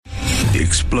The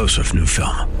explosive new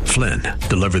film, Flynn,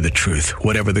 deliver the truth,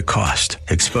 whatever the cost,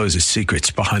 exposes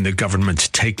secrets behind the government's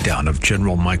takedown of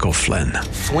General Michael Flynn.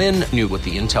 Flynn knew what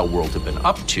the intel world had been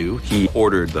up to. He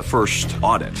ordered the first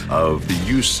audit of the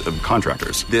use of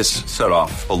contractors. This set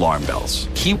off alarm bells.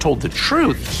 He told the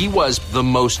truth. He was the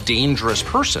most dangerous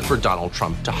person for Donald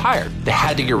Trump to hire. They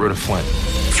had to get rid of Flynn.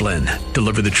 Flynn,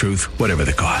 deliver the truth, whatever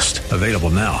the cost. Available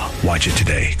now. Watch it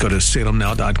today. Go to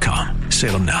salemnow.com.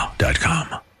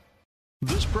 salemnow.com.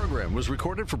 This program was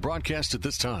recorded for broadcast at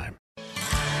this time.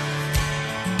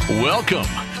 Welcome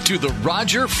to the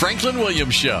Roger Franklin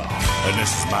Williams Show. And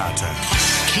this is my turn.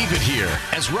 Keep it here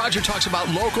as Roger talks about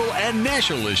local and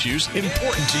national issues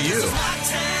important to you.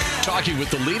 Talking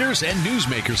with the leaders and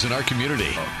newsmakers in our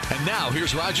community. And now,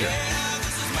 here's Roger.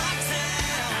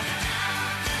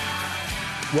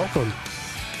 Welcome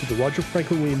to the Roger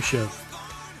Franklin Williams Show,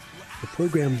 the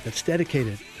program that's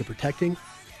dedicated to protecting,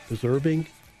 preserving,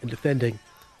 and defending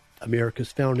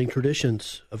America's founding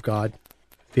traditions of God,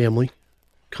 family,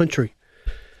 country.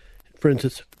 Friends,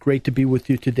 it's great to be with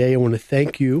you today. I want to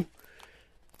thank you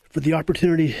for the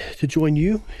opportunity to join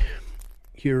you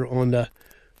here on the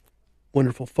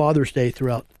wonderful Father's Day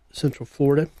throughout Central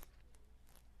Florida.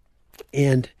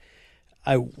 And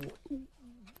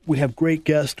we have great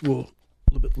guests. A little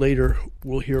bit later,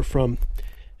 we'll hear from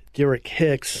Derek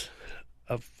Hicks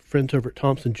of friends over at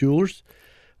Thompson Jewelers.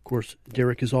 Of course,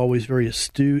 Derek is always very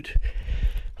astute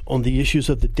on the issues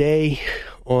of the day.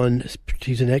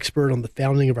 He's an expert on the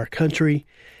founding of our country.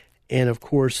 And, of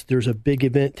course, there's a big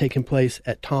event taking place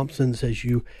at Thompson's,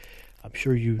 I'm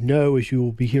sure you know, as you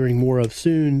will be hearing more of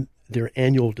soon, their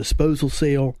annual disposal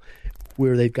sale,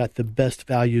 where they've got the best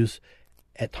values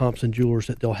at Thompson Jewelers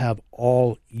that they'll have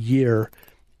all year.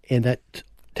 And that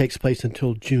takes place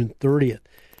until June 30th.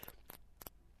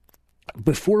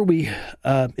 Before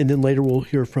and then later we'll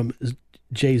hear from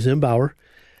Jay Zimbauer,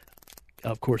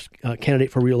 of course,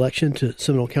 candidate for re-election to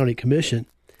Seminole County Commission,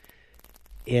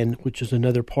 and which is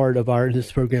another part of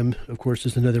this program, of course,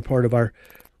 is another part of our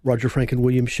Roger Franklin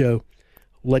Williams Show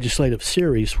legislative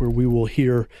series, where we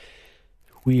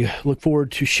look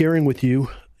forward to sharing with you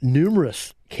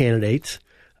numerous candidates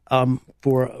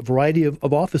for a variety of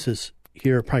offices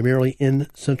here, primarily in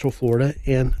Central Florida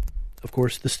and, of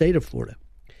course, the state of Florida.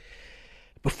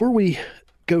 Before we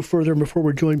go further, and before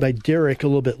we're joined by Derek a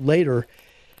little bit later,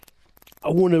 I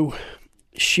want to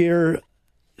share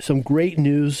some great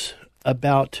news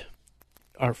about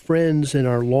our friends and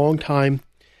our longtime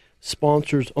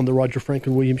sponsors on the Roger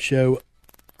Franklin Williams Show,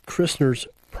 Christner's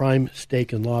Prime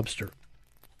Steak and Lobster.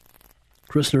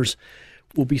 Christner's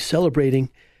will be celebrating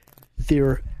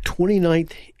their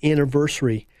 29th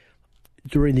anniversary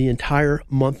during the entire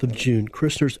month of June.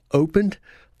 Christner's opened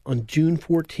on June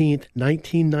 14th,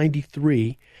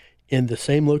 1993, in the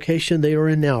same location they are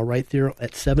in now, right there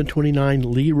at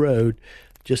 729 Lee Road,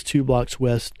 just 2 blocks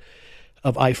west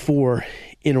of I-4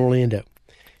 in Orlando.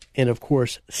 And, of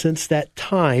course, since that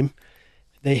time,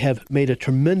 they have made a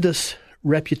tremendous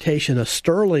reputation, a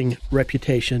sterling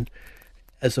reputation,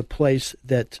 as a place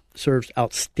that serves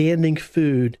outstanding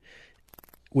food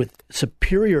with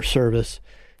superior service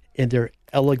in their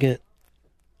elegant,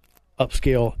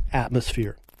 upscale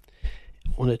atmosphere.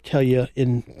 I want to tell you,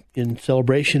 in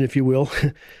celebration, if you will,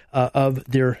 of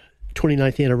their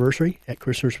 29th anniversary at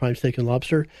Christner's Prime Steak and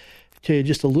Lobster, tell you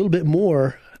just a little bit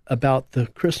more about the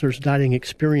Christner's dining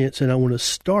experience. And I want to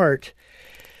start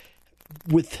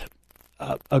with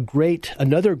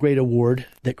another great award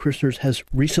that Christner's has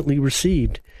recently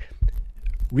received.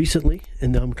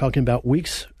 And I'm talking about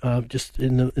weeks, just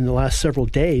in the last several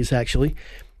days, actually.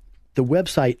 The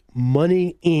website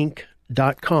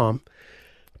moneyinc.com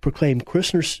proclaimed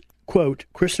Christner's, quote,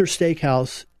 Christner's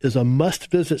Steakhouse is a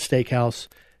must-visit steakhouse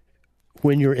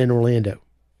when you're in Orlando,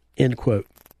 end quote.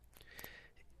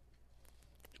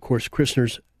 Of course,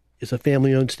 Christner's is a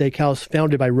family-owned steakhouse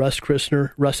founded by Russ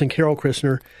and Carol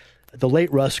Christner, the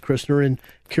late Russ Christner and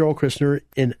Carol Christner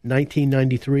in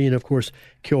 1993. And, of course,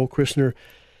 Carol Christner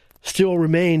still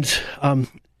remains as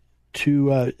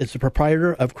the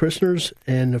proprietor of Christner's,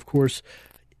 and, of course,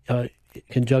 in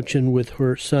conjunction with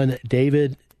her son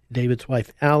David's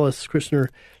wife Alice Christner,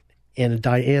 and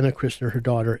Diana Christner, her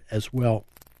daughter, as well.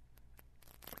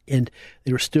 And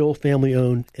they are still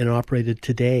family-owned and operated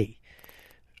today.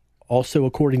 Also,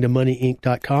 according to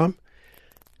MoneyInc.com,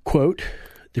 quote,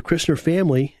 the Christner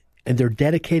family and their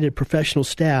dedicated professional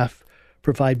staff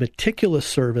provide meticulous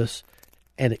service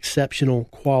and exceptional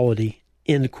quality,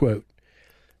 end quote.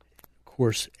 Of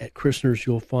course, at Christner's,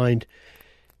 you'll find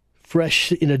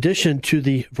fresh, in addition to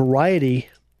the variety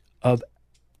of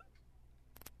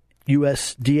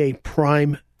USDA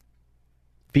prime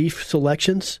beef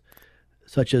selections,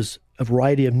 such as a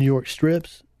variety of New York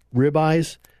strips,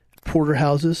 ribeyes,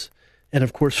 porterhouses, and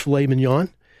of course filet mignon.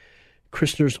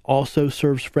 Christner's also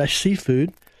serves fresh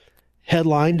seafood,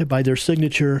 headlined by their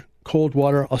signature cold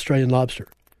water Australian lobster.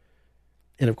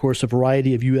 And of course a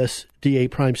variety of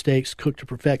USDA prime steaks cooked to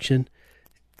perfection,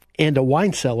 and a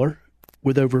wine cellar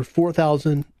with over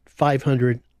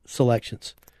 4,500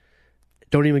 selections.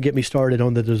 Don't even get me started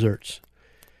on the desserts.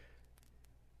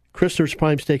 Christner's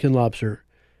Prime Steak and Lobster.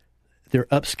 Their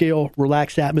upscale,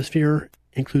 relaxed atmosphere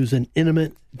includes an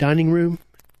intimate dining room,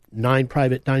 9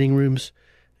 private dining rooms,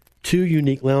 2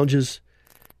 unique lounges.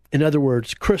 In other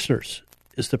words, Christner's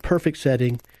is the perfect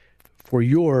setting for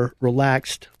your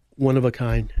relaxed,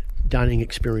 one-of-a-kind dining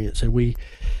experience. And we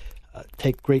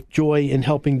take great joy in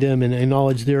helping them and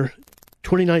acknowledge their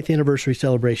 29th anniversary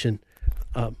celebration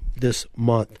this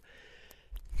month.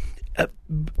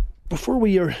 Before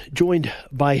we are joined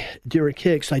by Derek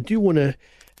Hicks, I do want to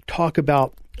talk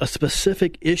about a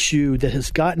specific issue that has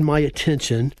gotten my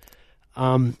attention,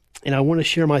 and I want to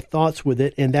share my thoughts with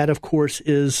it. And that, of course,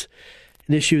 is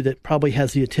an issue that probably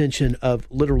has the attention of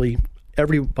literally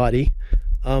everybody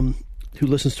who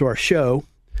listens to our show,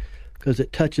 because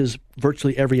it touches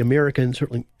virtually every American,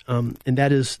 certainly, and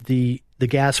that is the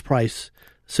gas price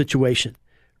situation,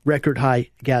 record high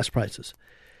gas prices.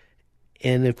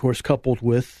 And, of course, coupled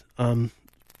with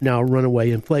now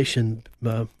runaway inflation,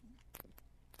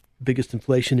 biggest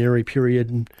inflationary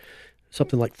period in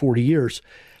something like 40 years.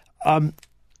 And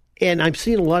I'm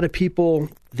seeing a lot of people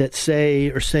that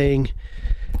are saying,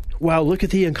 wow, look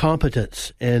at the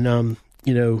incompetence. And,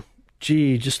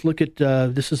 gee, just look at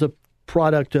this is a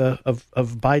product of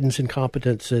Biden's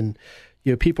incompetence. And,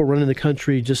 people running the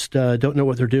country just don't know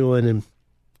what they're doing. And,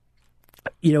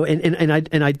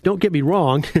 and I don't get me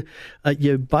wrong,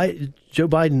 Joe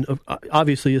Biden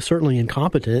obviously is certainly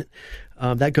incompetent.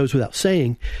 That goes without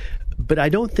saying. But I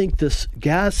don't think this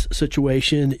gas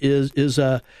situation is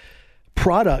a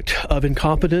product of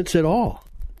incompetence at all.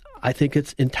 I think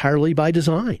it's entirely by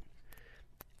design.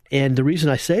 And the reason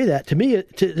I say that, to me,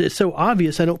 it's so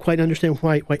obvious. I don't quite understand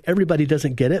why everybody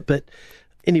doesn't get it. But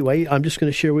anyway, I'm just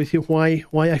going to share with you why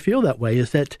I feel that way.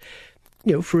 Is that,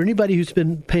 for anybody who's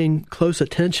been paying close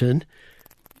attention,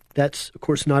 that's, of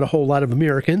course, not a whole lot of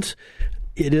Americans.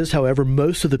 It is, however,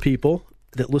 most of the people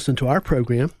that listen to our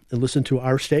program and listen to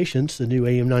our stations, the new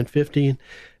AM 950 and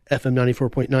FM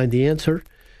 94.9, The Answer,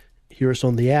 hear us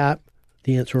on the app,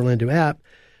 the Answer Orlando app,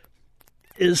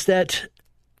 is that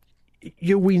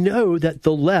we know that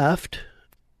the left,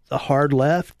 the hard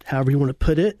left, however you want to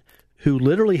put it, who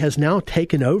literally has now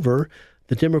taken over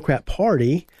the Democrat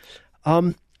Party,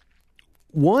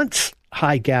 wants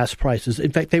high gas prices.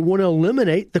 In fact, they want to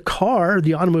eliminate the car,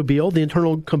 the automobile, the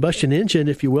internal combustion engine,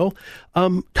 if you will,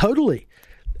 totally.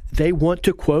 They want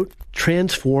to, quote,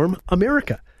 transform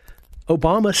America.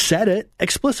 Obama said it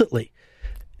explicitly.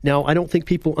 Now, I don't think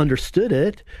people understood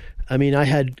it. I mean, I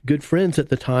had good friends at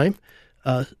the time,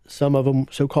 some of them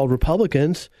so-called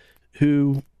Republicans,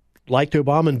 who liked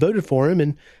Obama and voted for him,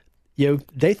 and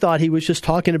they thought he was just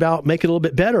talking about make it a little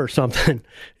bit better or something,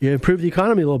 improve the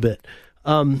economy a little bit.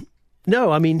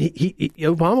 No, I mean,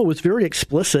 Obama was very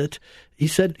explicit. He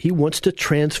said he wants to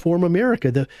transform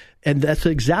America, and that's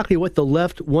exactly what the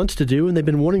left wants to do, and they've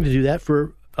been wanting to do that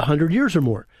for 100 years or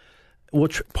more. Well,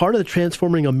 part of the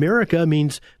transforming America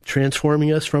means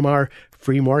transforming us from our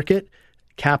free market,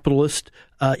 capitalist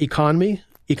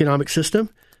economic system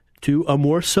to a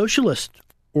more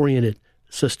socialist-oriented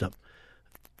system.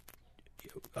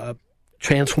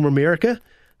 Transform America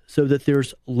so that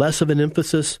there's less of an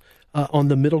emphasis on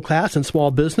the middle class and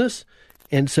small business,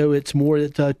 and so it's more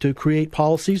to create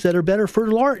policies that are better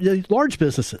for large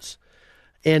businesses,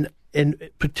 and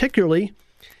particularly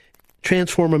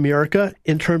transform America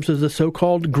in terms of the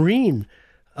so-called green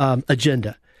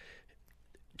agenda.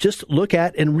 Just look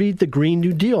at and read the Green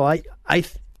New Deal.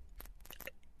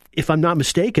 If I'm not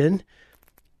mistaken,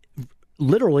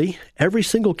 literally every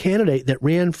single candidate that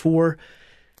ran for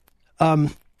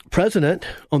president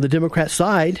on the Democrat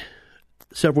side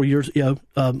several years,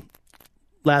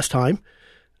 last time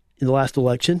in the last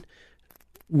election,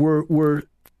 were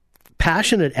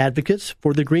passionate advocates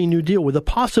for the Green New Deal, with the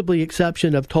possibly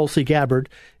exception of Tulsi Gabbard.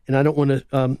 And I don't want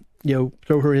to,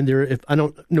 throw her in there if I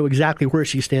don't know exactly where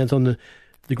she stands on the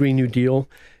Green New Deal.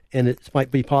 And it might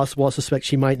be possible. I suspect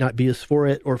she might not be as for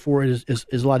it as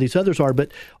a lot of these others are.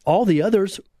 But all the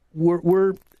others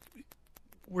were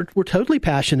totally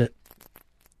passionate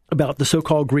about the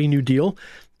so-called Green New Deal.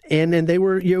 And they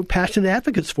were, passionate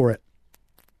advocates for it.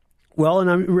 Well,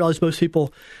 and I realize most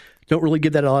people don't really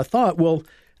give that a lot of thought. Well,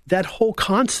 that whole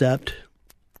concept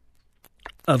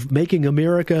of making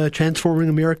America, transforming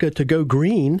America to go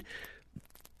green,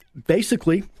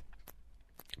 basically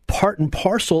part and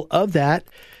parcel of that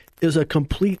is a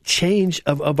complete change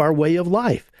of our way of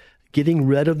life, getting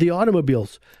rid of the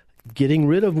automobiles, getting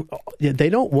rid of, they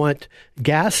don't want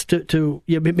gas to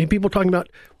people talking about,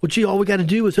 well, gee, all we got to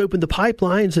do is open the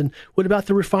pipelines, and what about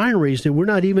the refineries? And we're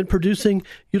not even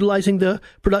utilizing the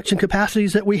production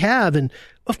capacities that we have. And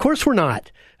of course we're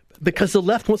not, because the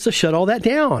left wants to shut all that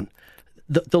down.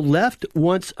 The left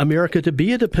wants America to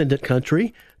be a dependent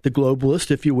country, the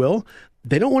globalist, if you will.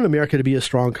 They don't want America to be a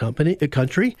strong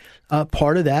country.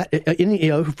 Part of that,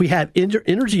 if we have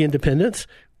energy independence,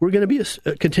 we're going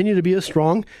to continue to be a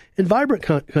strong and vibrant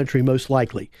country, most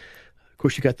likely. Of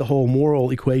course, you got the whole moral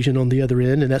equation on the other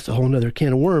end, and that's a whole other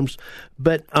can of worms.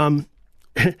 But and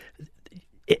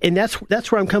that's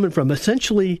where I'm coming from.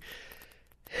 Essentially,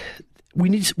 we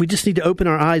just need to open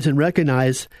our eyes and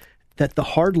recognize that the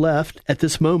hard left, at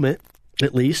this moment,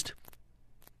 at least,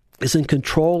 is in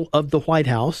control of the White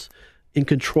House, in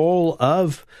control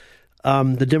of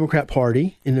the Democrat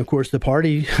Party. And, of course,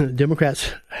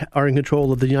 Democrats are in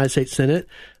control of the United States Senate,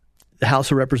 the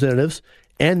House of Representatives,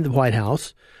 and the White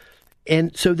House.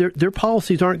 And so their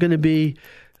policies aren't going to be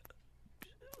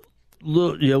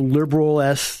liberal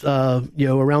as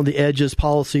around the edges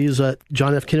policies that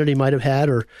John F. Kennedy might have had,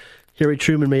 or Harry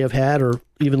Truman may have had, or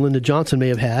even Lyndon Johnson may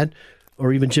have had,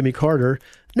 or even Jimmy Carter.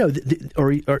 No,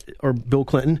 or Bill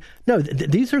Clinton. No,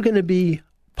 these are going to be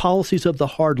policies of the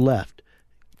hard left.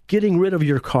 Getting rid of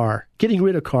your car, getting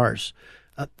rid of cars,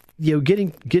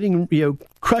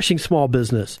 crushing small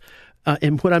business.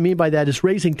 And what I mean by that is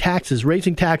raising taxes,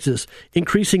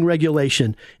 increasing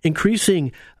regulation,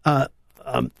 increasing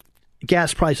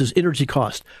gas prices, energy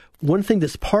costs. One thing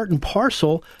that's part and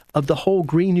parcel of the whole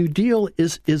Green New Deal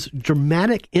is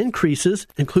dramatic increases,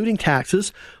 including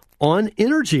taxes, on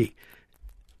energy,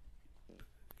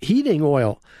 heating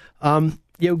oil,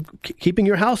 keeping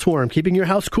your house warm, keeping your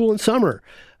house cool in summer,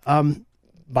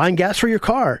 buying gas for your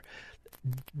car.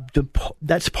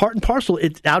 That's part and parcel.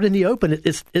 It's out in the open.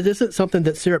 It isn't something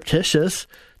that's surreptitious.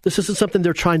 This isn't something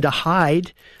they're trying to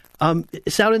hide.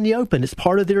 It's out in the open. It's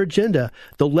part of their agenda,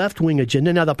 the left-wing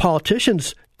agenda. Now, the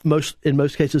politicians, in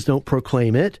most cases, don't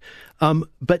proclaim it.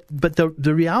 But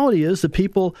the reality is the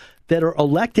people that are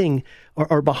electing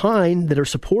are behind, that are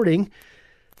supporting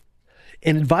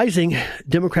and advising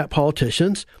Democrat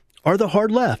politicians are the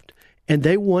hard left. And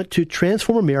they want to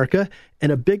transform America,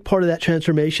 and a big part of that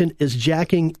transformation is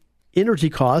jacking energy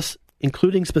costs,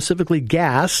 including specifically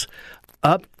gas,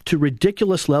 up to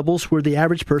ridiculous levels where the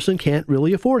average person can't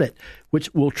really afford it,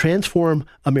 which will transform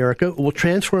America, will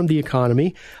transform the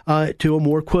economy to a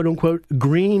more quote-unquote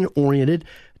green-oriented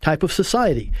type of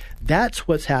society. That's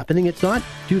what's happening. It's not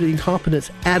due to incompetence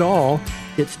at all.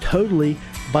 It's totally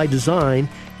by design,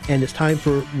 and it's time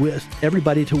for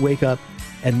everybody to wake up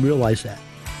and realize that.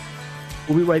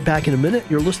 We'll be right back in a minute.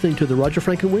 You're listening to The Roger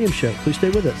Franklin Williams Show. Please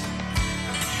stay with us.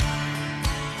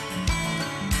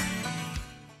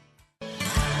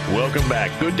 Welcome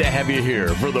back. Good to have you here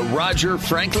for The Roger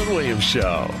Franklin Williams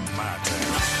Show.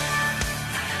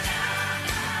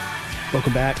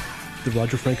 Welcome back to The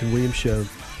Roger Franklin Williams Show.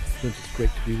 It's great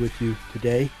to be with you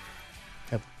today.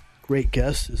 I have great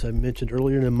guests. As I mentioned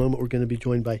earlier, in a moment, we're going to be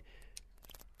joined by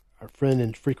our friend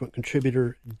and frequent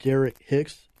contributor, Derek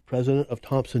Hicks, president of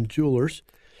Thompson Jewelers.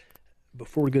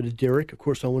 Before we go to Derek, of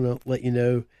course, I want to let you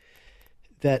know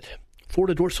that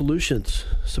Florida Door Solutions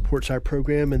supports our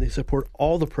program, and they support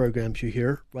all the programs you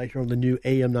hear right here on the new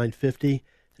AM 950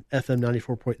 and FM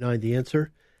 94.9, The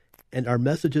Answer, and our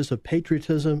messages of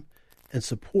patriotism and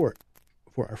support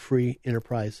for our free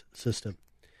enterprise system.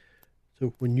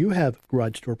 So when you have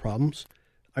garage door problems,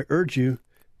 I urge you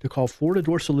to call Florida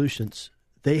Door Solutions.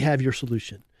 They have your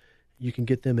solution. You can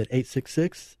get them at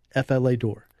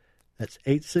 866-FLA-DOOR. That's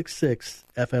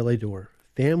 866-FLA-DOOR.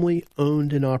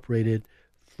 Family-owned and operated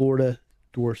Florida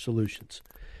Door Solutions.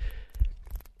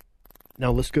 Now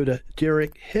let's go to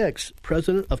Derek Hicks,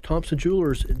 president of Thompson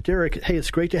Jewelers. Derek, hey, it's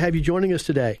great to have you joining us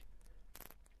today.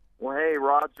 Well, hey,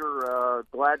 Roger,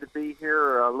 glad to be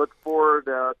here. Look forward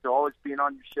to always being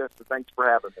on your show, so thanks for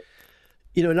having me.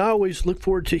 And I always look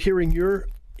forward to hearing your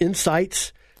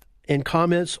insights and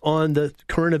comments on the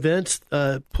current events,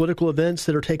 political events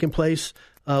that are taking place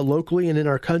locally and in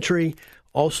our country.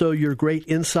 Also, your great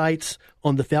insights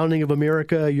on the founding of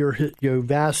America, your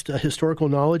vast historical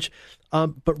knowledge.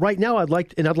 But right now, I'd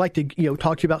like to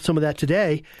talk to you about some of that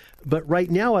today. But right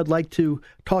now, I'd like to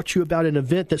talk to you about an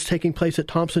event that's taking place at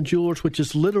Thompson Jewelers, which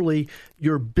is literally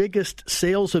your biggest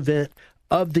sales event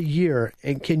of the year.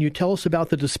 And can you tell us about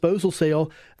the disposal sale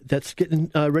that's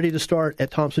getting ready to start at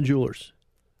Thompson Jewelers?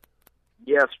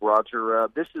 Yes, Roger.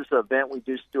 This is an event we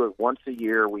just do it once a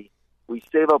year. We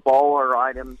save up all our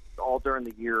items all during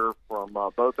the year from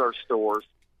both our stores,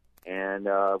 and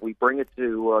we bring it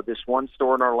to this one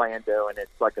store in Orlando, and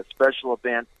it's like a special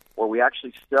event where we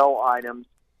actually sell items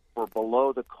for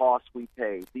below the cost we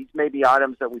paid. These may be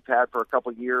items that we've had for a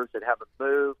couple of years that haven't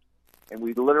moved, and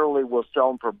we literally will sell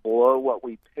them for below what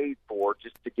we paid for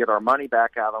just to get our money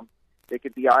back out of them. They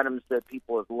could be items that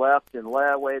people have left in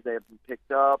layaway, they haven't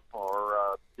picked up,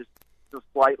 or just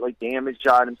slightly damaged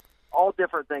items. All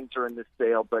different things are in this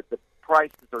sale, but the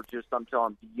prices are just, I'm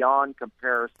telling you, beyond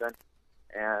comparison.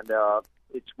 And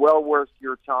it's well worth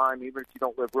your time, even if you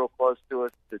don't live real close to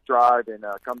us, to drive and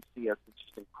come see us. It's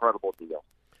just an incredible deal.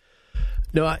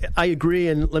 No, I agree,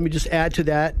 and let me just add to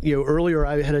that. Earlier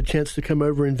I had a chance to come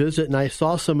over and visit, and I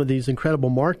saw some of these incredible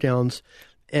markdowns.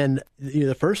 And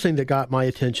the first thing that got my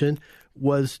attention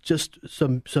was just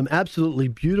some absolutely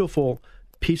beautiful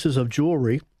pieces of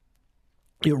jewelry,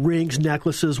 rings,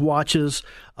 necklaces, watches,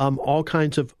 all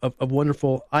kinds of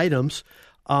wonderful items,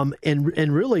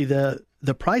 and really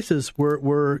the prices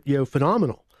were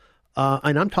phenomenal.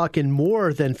 And I'm talking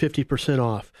more than 50%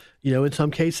 off. In some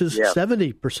cases,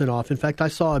 70% off. In fact, I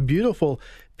saw a beautiful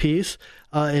piece,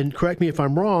 and correct me if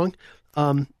I'm wrong.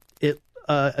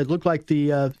 It looked like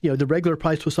the regular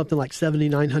price was something like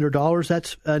 $7,900.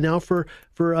 That's now for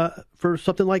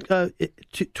something like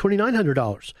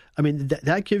 $2,900. I mean,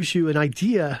 that gives you an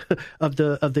idea of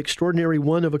the extraordinary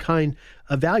one of a kind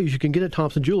values you can get at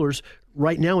Thompson Jewelers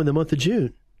right now in the month of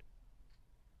June.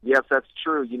 Yes, that's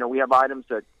true. We have items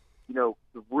that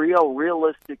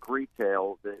realistic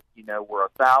retail that were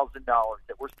 $1,000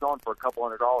 that we're selling for a couple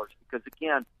 $100 because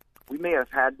again. We may have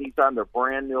had these on, they're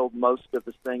brand new, most of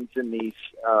the things in these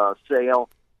sale.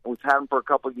 And we've had them for a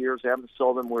couple of years, we haven't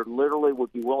sold them. We literally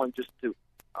would be willing just to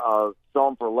sell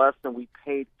them for less than we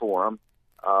paid for them.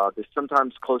 They're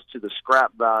sometimes close to the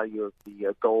scrap value of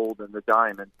the gold and the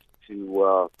diamonds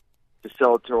to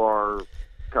sell it to our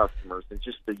customers. It's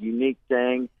just a unique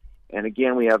thing. And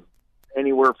again, we have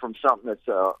anywhere from something that's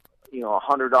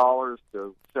 $100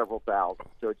 to several thousand.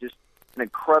 So just an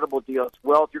incredible deal.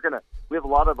 We have a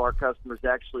lot of our customers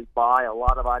actually buy a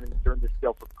lot of items during this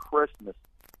sale for Christmas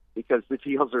because the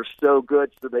deals are so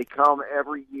good. So they come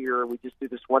every year. We just do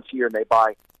this once a year, and they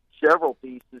buy several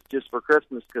pieces just for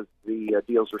Christmas because the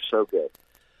deals are so good.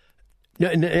 No,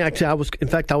 and actually, I was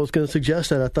going to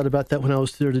suggest that. I thought about that when I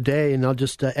was there today, and I'll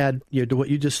just add, to what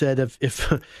you just said.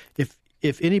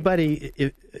 If any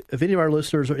of our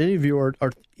listeners or any of you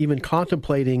are even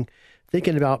contemplating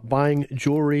thinking about buying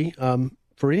jewelry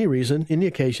for any reason, any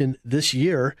occasion this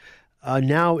year,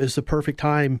 now is the perfect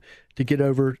time to get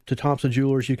over to Thompson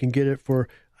Jewelers. You can get it for,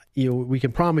 we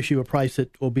can promise you a price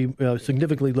that will be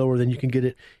significantly lower than you can get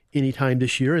it any time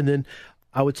this year. And then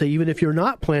I would say even if you're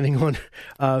not planning on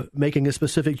making a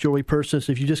specific jewelry purchase,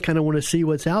 if you just kind of want to see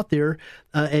what's out there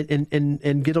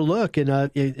and get a look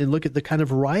and look at the kind of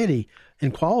variety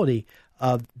and quality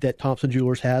that Thompson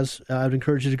Jewelers has, I'd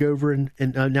encourage you to go over and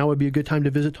now would be a good time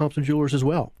to visit Thompson Jewelers as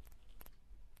well.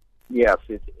 Yes,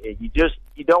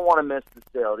 you don't want to miss the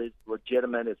sale. It is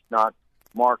legitimate. It's not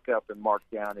markup and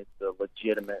markdown. It's a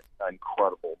legitimate,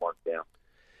 incredible markdown.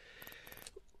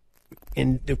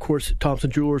 And, of course, Thompson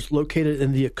Jewelers located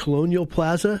in the Colonial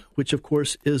Plaza, which, of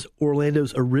course, is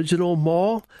Orlando's original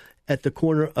mall at the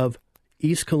corner of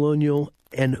East Colonial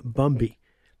and Bumby.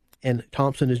 And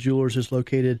Thompson Jewelers is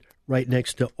located right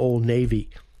next to Old Navy.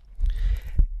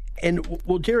 And,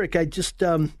 well, Derek, I just,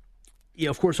 of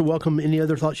course, I welcome any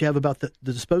other thoughts you have about the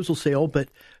disposal sale, but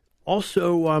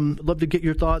also I'd love to get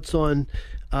your thoughts on,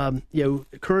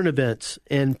 current events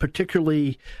and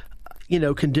particularly,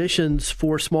 conditions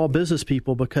for small business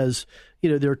people because,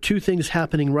 there are two things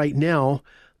happening right now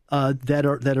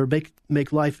that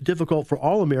make life difficult for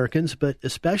all Americans, but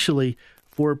especially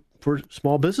for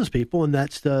small business people, and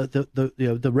that's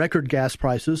the record gas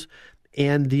prices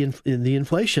and the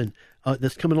inflation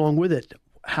that's coming along with it.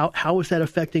 How is that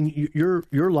affecting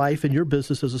your life and your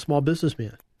business as a small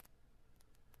businessman?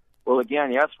 Well,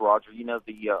 again, yes, Roger.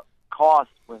 The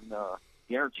cost when the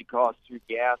energy costs through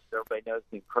gas, everybody knows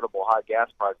the incredible high gas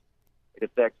prices. It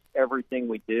affects everything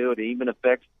we do. It even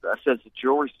affects, I said, the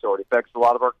jewelry store. It affects a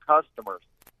lot of our customers.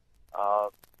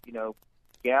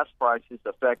 Gas prices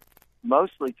affect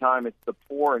mostly time it's the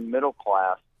poor and middle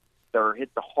class that are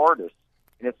hit the hardest.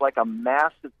 And it's like a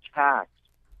massive tax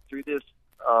through this,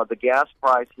 the gas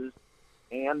prices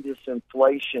and this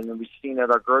inflation that we've seen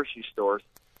at our grocery stores.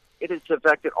 It has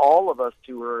affected all of us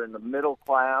who are in the middle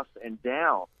class and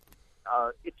down.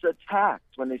 It's a tax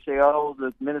when they say,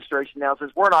 the administration now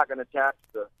says we're not going to tax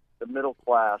the middle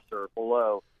class or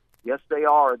below. Yes, they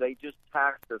are. They just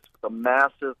taxed us with a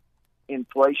massive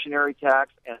inflationary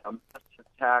tax and a massive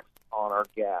tax on our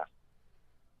gas.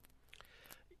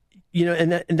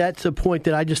 And that's a point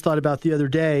that I just thought about the other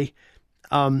day.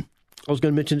 I was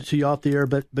going to mention it to you off the air,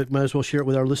 but might as well share it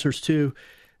with our listeners too.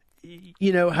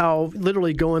 How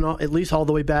literally going on, at least all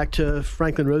the way back to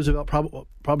Franklin Roosevelt,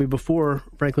 probably before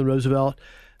Franklin Roosevelt,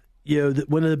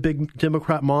 one of the big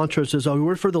Democrat mantras is, "Oh,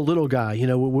 we're for the little guy.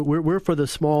 We're for the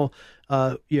small,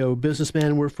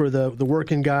 businessman. We're for the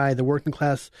working guy, the working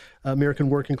class, American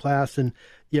working class." And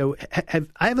I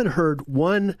haven't heard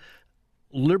one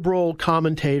liberal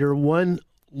commentator, one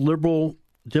liberal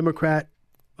Democrat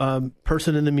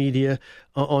person in the media,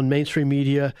 on mainstream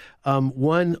media,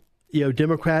 one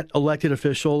Democrat elected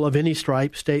official of any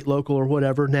stripe, state, local, or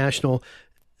whatever, national,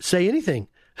 say anything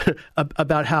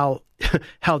about how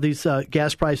these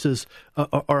gas prices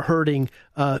are hurting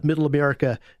middle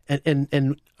America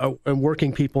and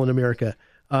working people in America,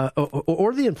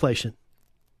 or the inflation.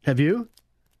 Have you?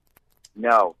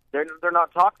 No, they're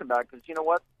not talking about it, because you know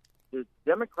what? The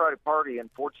Democratic Party,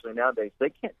 unfortunately, nowadays, they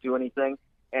can't do anything,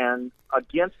 and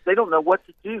they don't know what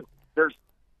to do.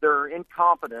 They're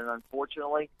incompetent,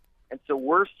 unfortunately, and so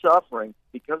we're suffering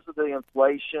because of the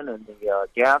inflation and the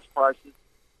gas prices.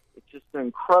 It's just an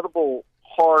incredible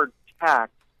hard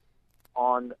tax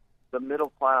on the middle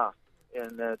class,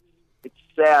 and it's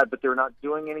sad, but they're not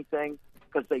doing anything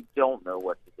because they don't know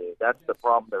what to do. That's the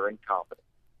problem. They're incompetent.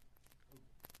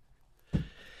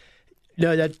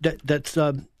 No, that's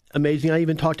amazing. I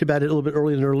even talked about it a little bit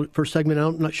earlier in the first segment.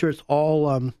 I'm not sure it's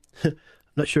all.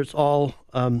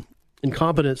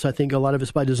 Incompetence. I think a lot of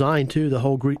it's by design too. The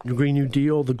whole Green New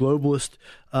Deal, the globalist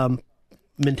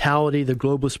mentality, the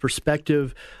globalist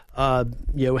perspective,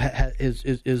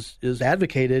 is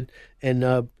advocated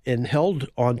and held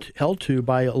to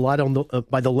by a lot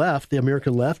by the left, the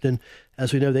American left, and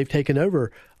as we know, they've taken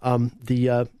over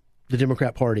the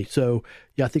Democrat Party. So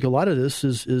I think a lot of this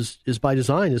is by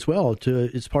design as well.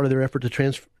 It's part of their effort to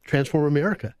transform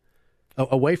America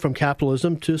away from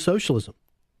capitalism to socialism.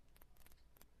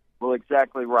 Well,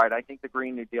 exactly right. I think the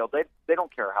Green New Deal, they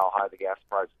don't care how high the gas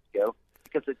prices go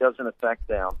because it doesn't affect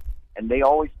them. And they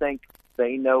always think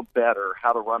they know better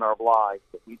how to run our lives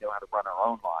than we know how to run our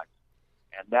own lives.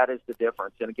 And that is the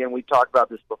difference. And again, we talked about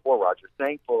this before, Roger.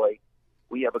 Thankfully,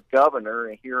 we have a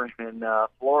governor here in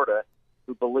Florida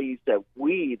who believes that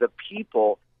we, the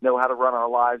people, know how to run our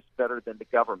lives better than the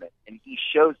government. And he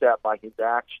shows that by his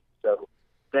actions. So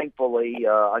thankfully,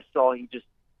 I saw he just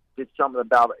did something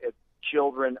about it.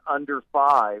 Children under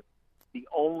 5, the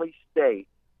only state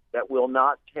that will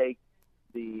not take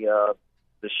the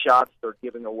shots they're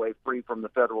giving away free from the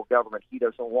federal government. He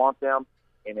doesn't want them,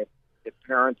 and if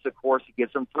parents, of course, he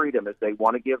gives them freedom. If they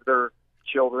want to give their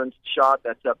children shot,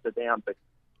 that's up to them, but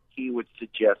he would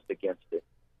suggest against it.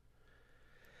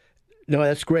 No,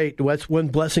 that's great. That's one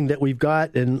blessing that we've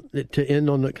got, and to end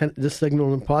on this segment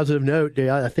on a positive note,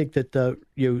 I think that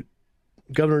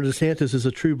Governor DeSantis is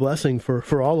a true blessing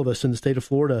for all of us in the state of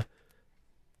Florida.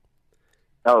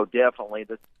 Oh, definitely.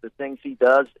 The things he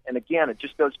does, and again, it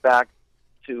just goes back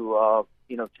to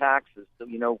taxes. So,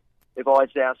 they've always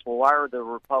asked, well, why are the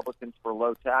Republicans for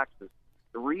low taxes?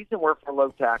 The reason we're for low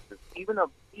taxes, even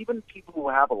people who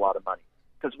have a lot of money,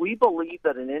 because we believe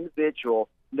that an individual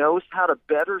knows how to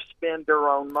better spend their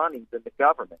own money than the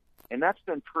government, and that's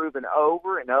been proven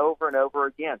over and over and over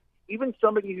again. Even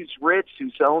somebody who's rich,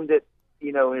 who's owned it,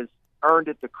 has earned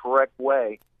it the correct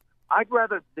way. I'd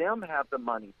rather them have the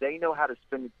money. They know how to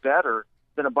spend it better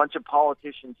than a bunch of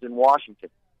politicians in Washington.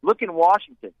 Look in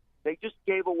Washington. They just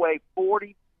gave away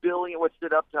 $40 billion. What's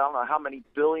it up to? I don't know how many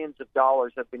billions of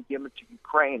dollars have been given to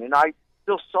Ukraine. And I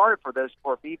feel sorry for those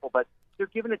poor people, but they're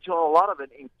giving it to them, a lot of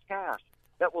it in cash.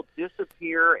 That will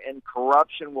disappear, and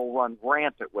corruption will run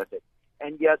rampant with it.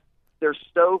 And yet they're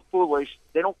so foolish.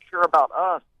 They don't care about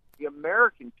us, the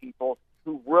American people,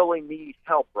 who really need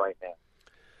help right now.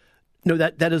 No,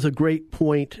 that is a great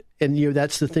point, and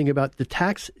that's the thing about the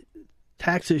tax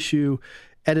issue.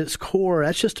 At its core,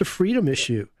 that's just a freedom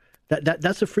issue.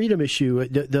 That's a freedom issue.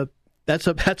 That's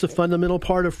a fundamental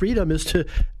part of freedom, is to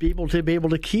be able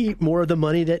to keep more of the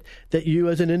money that you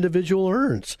as an individual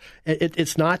earns.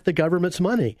 It's not the government's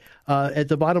money at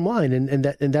the bottom line, and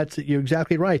that's, you're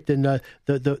exactly right. Then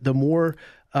the more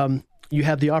you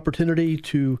have the opportunity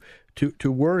to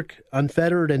work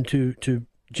unfettered and to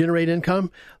generate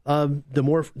income,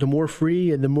 the more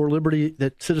free and the more liberty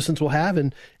that citizens will have,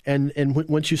 and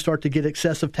once you start to get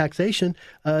excessive taxation,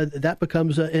 that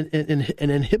becomes an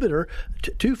inhibitor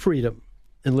to freedom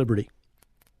and liberty.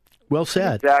 Well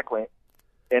said. Exactly.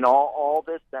 And all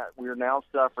this that we're now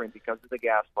suffering because of the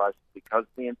gas prices, because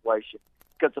of the inflation,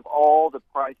 because of all the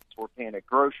prices we're paying at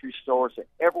grocery stores and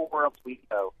everywhere else we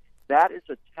go. That is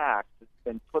a tax that's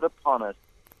been put upon us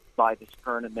by this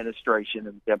current administration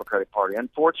and the Democratic Party.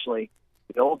 Unfortunately,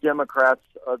 the old Democrats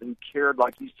who cared,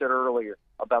 like you said earlier,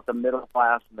 about the middle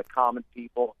class and the common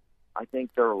people, I think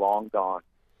they're long gone.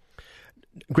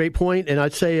 Great point, and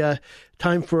I'd say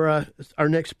time for our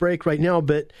next break right now,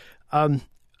 but I'd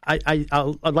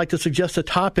like to suggest a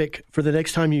topic for the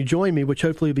next time you join me, which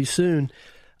hopefully will be soon.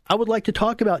 I would like to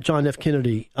talk about John F.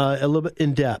 Kennedy a little bit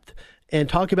in depth and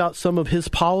talk about some of his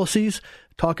policies,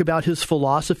 talk about his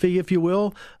philosophy, if you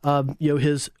will,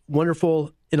 his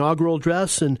wonderful inaugural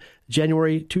address in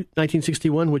January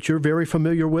 1961, which you're very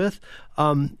familiar with,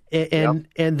 and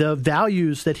the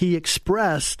values that he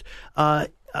expressed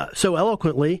so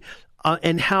eloquently,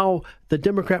 and how the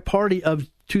Democrat Party of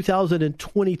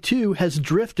 2022 has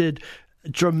drifted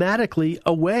dramatically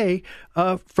away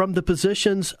from the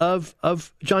positions of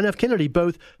John F. Kennedy,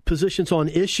 both positions on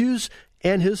issues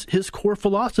and his core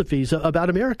philosophies about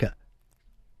America.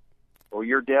 Well,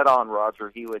 you're dead on,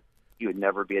 Roger. He would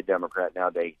never be a Democrat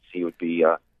nowadays. He would be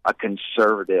a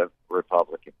conservative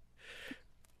Republican.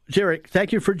 Jarek,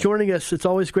 thank you for joining us. It's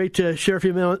always great to share a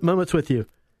few moments with you.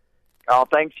 Oh,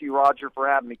 thanks you, Roger, for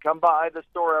having me. Come by the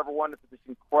store, everyone, for this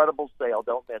incredible sale.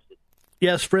 Don't miss it.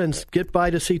 Yes, friends, get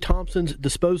by to see Thompson's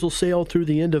disposal sale through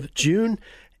the end of June.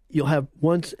 You'll have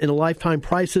once-in-a-lifetime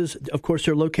prices. Of course,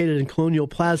 they're located in Colonial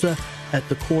Plaza at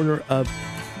the corner of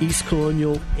East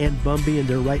Colonial and Bumby, and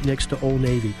they're right next to Old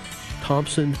Navy.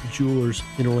 Thompson Jewelers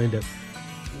in Orlando.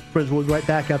 Friends, we'll be right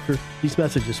back after these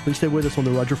messages. Please stay with us on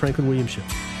the Roger Franklin Williams Show.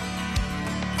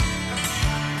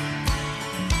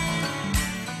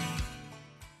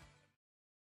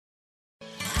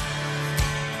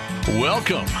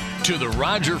 Welcome to the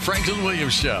Roger Franklin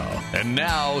Williams Show. And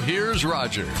now, here's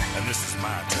Roger. And this is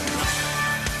my turn.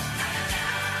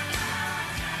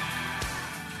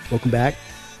 Welcome back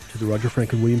to the Roger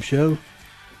Franklin Williams Show.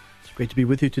 It's great to be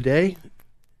with you today.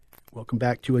 Welcome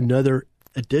back to another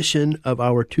edition of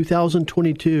our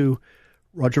 2022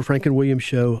 Roger Franklin Williams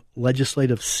Show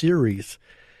Legislative Series.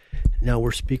 Now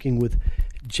we're speaking with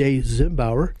Jay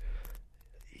Zimbauer.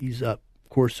 He's, of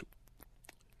course,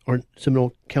 our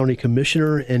Seminole County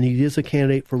Commissioner, and he is a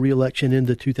candidate for re-election in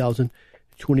the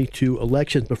 2022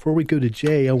 elections. Before we go to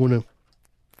Jay, I want to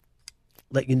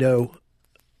let you know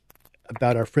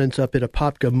about our friends up at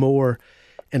Apopka Mower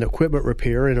and Equipment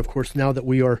Repair. And, of course, now that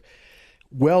we are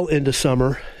well into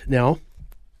summer now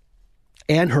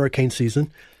and hurricane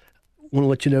season, I want to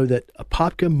let you know that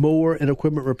Apopka Mower and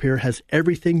Equipment Repair has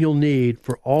everything you'll need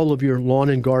for all of your lawn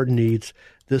and garden needs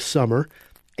this summer,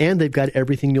 and they've got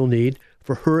everything you'll need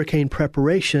for hurricane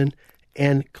preparation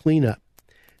and cleanup.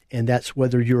 And that's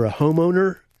whether you're a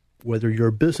homeowner, whether you're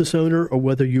a business owner, or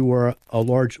whether you are a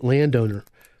large landowner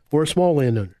or a small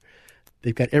landowner.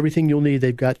 They've got everything you'll need.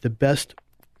 They've got the best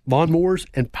lawnmowers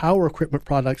and power equipment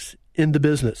products in the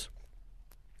business.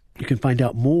 You can find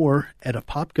out more at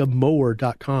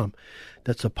apopkamower.com.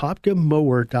 That's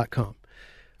apopkamower.com.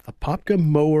 Apopka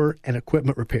Mower and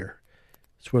Equipment Repair.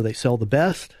 It's where they sell the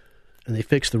best and they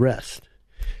fix the rest.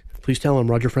 Please tell them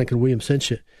Roger Franklin Williams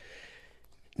sent you.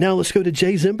 Now let's go to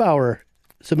Jay Zimbauer,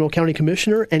 Seminole County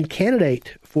Commissioner and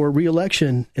candidate for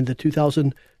re-election in the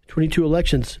 2022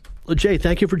 elections. Well, Jay,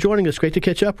 thank you for joining us. Great to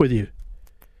catch up with you.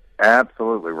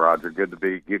 Absolutely, Roger. Good to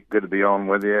be on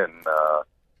with you, and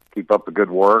keep up the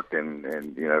good work. And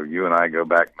you know, you and I go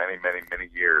back many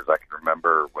years. I can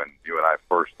remember when you and I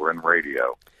first were in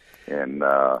radio, and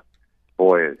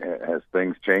boy, has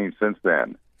things changed since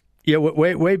then. Yeah,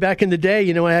 way back in the day,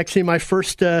 you know, actually my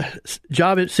first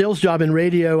sales job in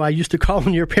radio, I used to call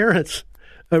on your parents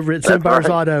over at Zimbauer's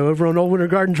right. Auto over on Old Winter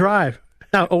Garden Drive,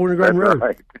 Old Winter Garden Road.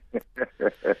 Right.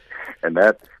 And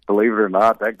that, believe it or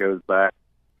not, that goes back,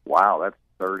 wow, that's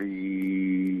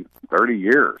 30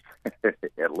 years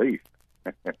at least.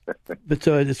 But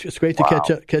it's great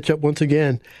to catch up once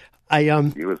again.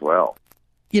 You as well.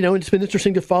 You know, it's been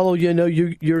interesting to follow, you know,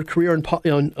 your career as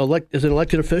an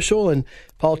elected official and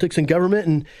politics and government.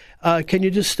 And can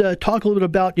you just talk a little bit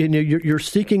about, you know, you're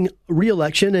seeking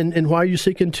re-election and why are you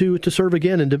seeking to serve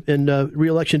again in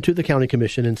re-election to the county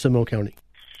commission in Seminole County?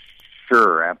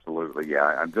 Sure, absolutely. Yeah,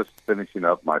 I'm just finishing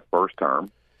up my first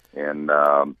term. And,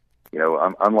 you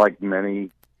know, unlike many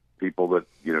people that,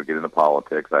 you know, get into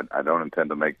politics, I don't intend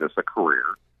to make this a career.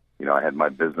 You know, I had my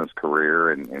business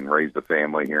career and raised a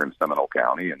family here in Seminole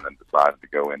County, and then decided to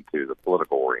go into the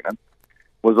political arena.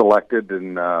 Was elected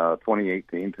in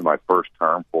 2018 to my first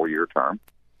term, 4-year term,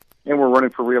 and we're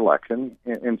running for re-election.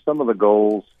 And some of the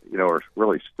goals, you know, are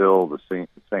really still the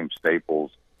same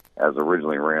staples as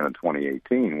originally ran in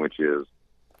 2018, which is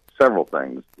several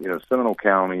things. Seminole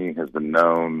County has been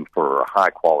known for a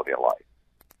high quality of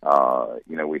life.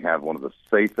 We have one of the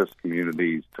safest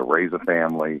communities to raise a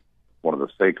family, one of the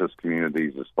safest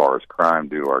communities as far as crime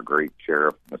due to our great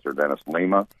sheriff, Mr. Dennis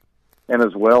Lima, and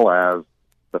as well as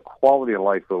the quality of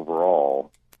life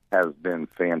overall has been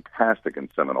fantastic in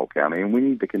Seminole County, and we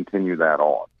need to continue that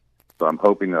on. So I'm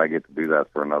hoping that I get to do that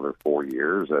for another 4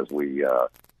 years as we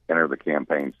enter the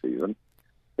campaign season.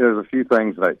 There's a few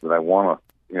things that I want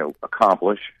to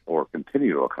accomplish or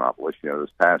continue to accomplish. This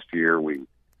past year, we,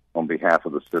 on behalf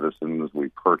of the citizens, we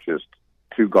purchased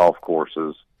 2 golf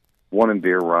courses, one in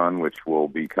Deer Run, which will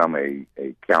become a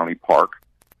county park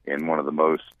in one of the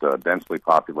most densely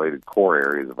populated core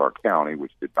areas of our county,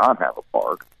 which did not have a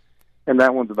park. And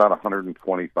that one's about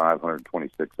 125,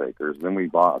 126 acres. Then we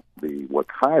bought the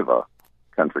Wekiva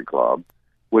Country Club,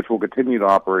 which will continue to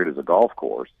operate as a golf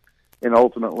course. And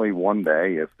ultimately, one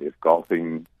day, if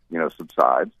golfing,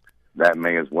 subsides, that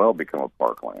may as well become a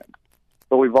parkland.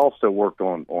 But we've also worked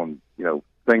on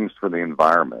things for the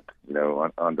environment.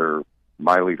 Under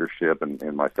my leadership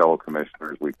and my fellow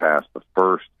commissioners, we passed the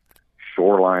first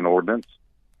shoreline ordinance,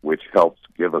 which helps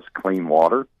give us clean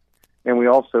water. And we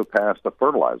also passed a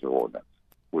fertilizer ordinance,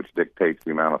 which dictates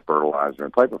the amount of fertilizer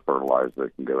and type of fertilizer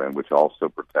that can go in, which also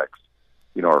protects,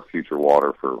 our future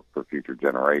water for future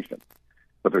generations.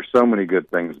 But there's so many good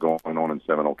things going on in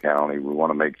Seminole County. We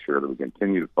want to make sure that we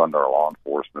continue to fund our law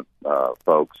enforcement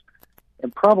folks.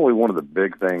 And probably one of the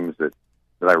big things that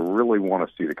I really want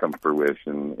to see to come to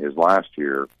fruition is last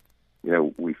year,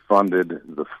 we funded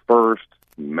the first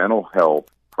mental health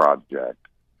project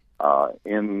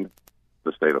in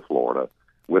the state of Florida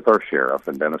with our sheriff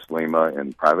and Dennis Lima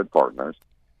and private partners,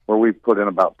 where we put in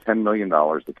about $10 million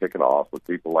to kick it off with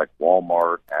people like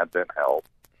Walmart, Advent Health.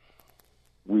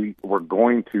 We were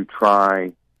going to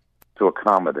try to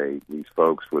accommodate these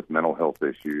folks with mental health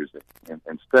issues. And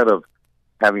instead of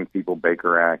having people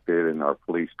Baker acted and our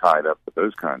police tied up with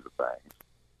those kinds of things,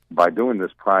 by doing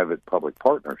this private-public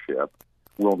partnership,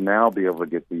 we'll now be able to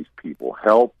get these people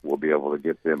help. We'll be able to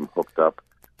get them hooked up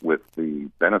with the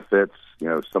benefits.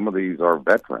 Some of these are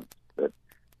veterans that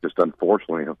just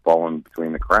unfortunately have fallen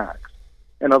between the cracks,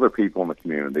 and other people in the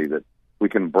community that we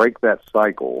can break that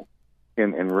cycle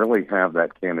and really have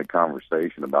that candid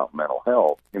conversation about mental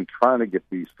health and trying to get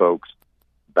these folks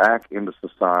back into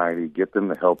society, get them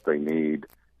the help they need,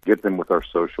 get them with our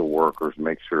social workers,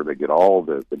 make sure they get all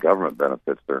the government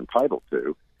benefits they're entitled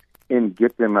to, and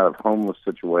get them out of homeless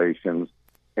situations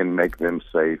and make them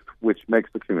safe, which makes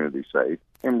the community safe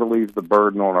and relieves the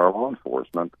burden on our law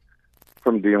enforcement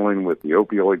from dealing with the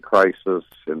opioid crisis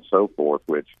and so forth,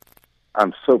 which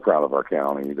I'm so proud of our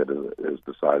county that has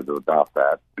decided to adopt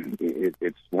that.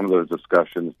 It's one of those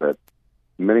discussions that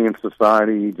many in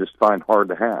society just find hard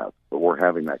to have, but we're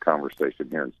having that conversation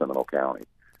here in Seminole County.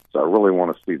 So I really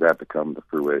want to see that to come to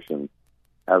fruition,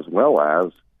 as well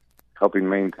as helping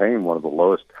maintain one of the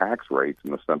lowest tax rates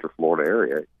in the Central Florida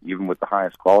area, even with the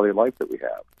highest quality of life that we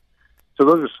have. So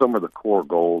those are some of the core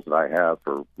goals that I have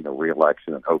for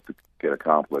re-election and hope to get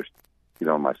accomplished in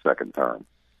my second term.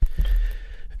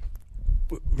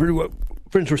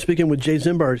 Friends, we're speaking with Jay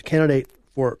Zimbar, candidate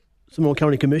for Seminole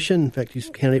County Commission. In fact, he's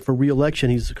a candidate for re-election.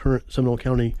 He's the current Seminole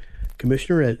County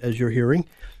Commissioner, as you're hearing.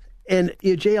 And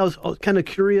Jay, I was kind of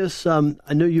curious.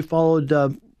 I know you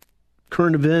followed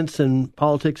current events and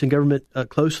politics and government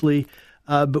closely,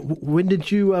 but when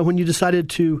you decided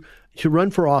to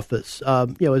run for office,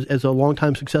 as a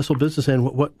longtime successful businessman,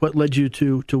 what led you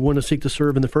to want to seek to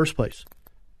serve in the first place?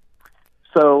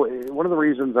 So one of the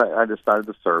reasons I decided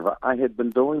to serve, I had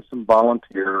been doing some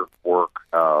volunteer work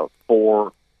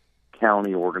for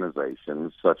county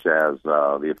organizations, such as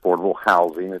the Affordable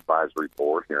Housing Advisory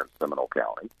Board here in Seminole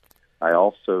County. I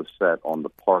also sat on the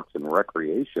Parks and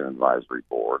Recreation Advisory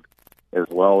Board, as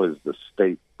well as the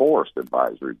State Forest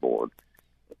Advisory Board.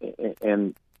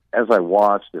 And as I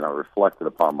watched and I reflected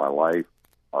upon my life,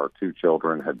 our 2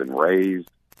 children had been raised.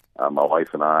 My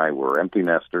wife and I were empty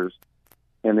nesters.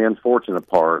 And the unfortunate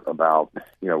part about,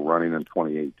 running in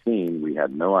 2018, we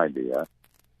had no idea.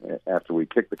 After we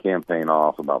kicked the campaign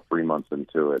off, about 3 months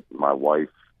into it, my wife,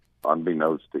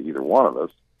 unbeknownst to either one of us,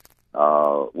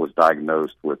 was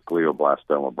diagnosed with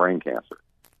glioblastoma brain cancer.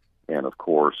 And of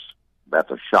course, that's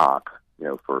a shock,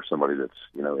 for somebody that's,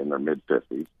 in their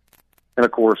mid-50s. And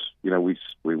of course,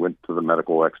 we went to the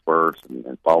medical experts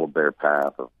and followed their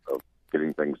path of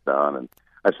getting things done. And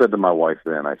I said to my wife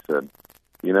then, I said,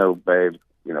 babe,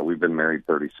 we've been married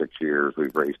 36 years.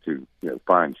 We've raised 2,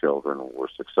 fine children. We're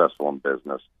successful in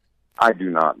business. I do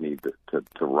not need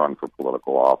to run for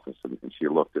political office. And she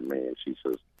looked at me and she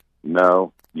says,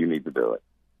 no, you need to do it.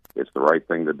 It's the right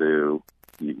thing to do.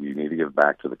 You need to give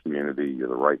back to the community. You're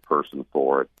the right person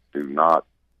for it. Do not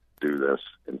do this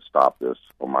and stop this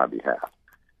on my behalf.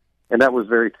 And that was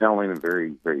very telling and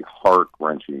very, very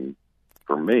heart-wrenching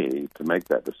for me to make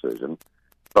that decision.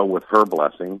 But with her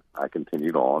blessing, I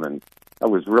continued on, and I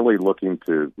was really looking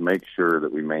to make sure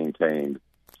that we maintained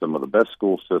some of the best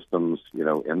school systems,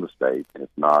 in the state, if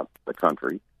not the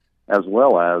country, as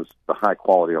well as the high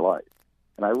quality of life.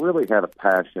 And I really had a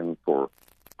passion for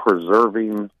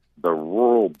preserving the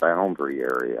rural boundary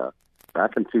area.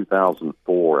 Back in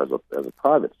 2004, as a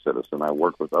private citizen, I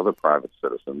worked with other private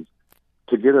citizens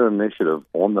to get an initiative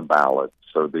on the ballot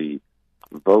so the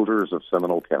voters of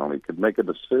Seminole County could make a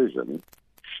decision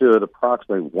should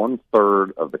approximately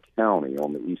 1/3 of the county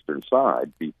on the eastern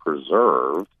side be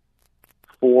preserved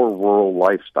for rural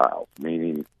lifestyle,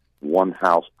 meaning one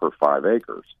house per 5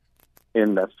 acres.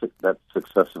 And that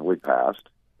successfully passed,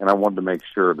 and I wanted to make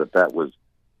sure that was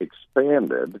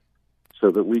expanded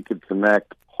so that we could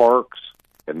connect parks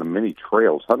and the many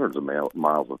trails, hundreds of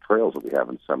miles of trails that we have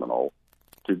in Seminole,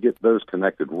 to get those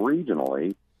connected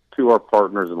regionally to our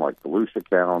partners in like Volusia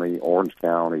County, Orange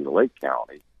County, Lake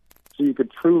County, so you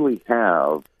could truly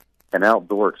have an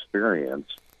outdoor experience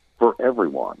for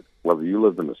everyone. Whether you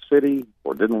lived in the city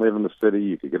or didn't live in the city,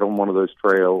 you could get on one of those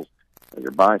trails on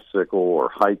your bicycle or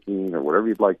hiking or whatever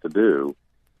you'd like to do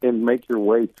and make your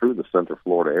way through the Central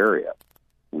Florida area.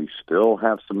 We still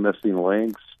have some missing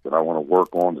links that I want to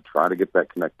work on to try to get that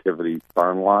connectivity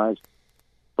finalized.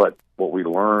 But what we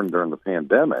learned during the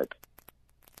pandemic,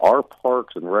 our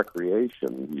parks and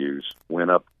recreation use went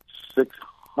up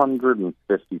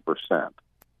 650%.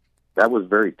 That was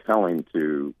very telling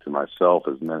to myself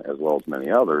as well as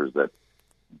many others that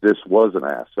this was an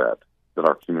asset that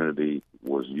our community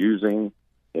was using,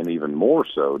 and even more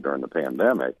so during the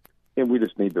pandemic. And we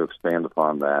just need to expand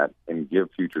upon that and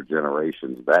give future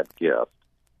generations that gift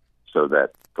so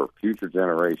that for future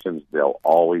generations, they'll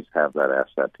always have that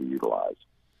asset to utilize.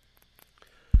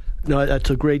 No, that's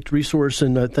a great resource,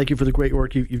 and thank you for the great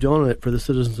work you've done on it for the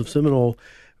citizens of Seminole.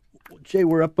 Jay,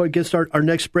 we're up against our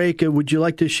next break. Would you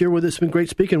like to share with us? It's been great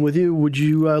speaking with you. Would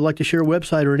you like to share a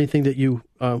website or anything that you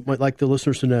might like the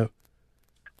listeners to know?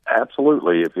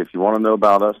 Absolutely. If you want to know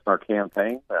about us and our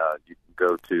campaign, you can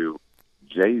go to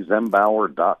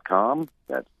jzembauer.com.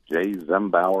 That's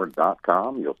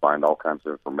jzembauer.com. You'll find all kinds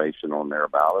of information on there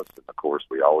about us. And, of course,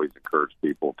 we always encourage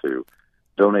people to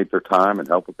donate their time and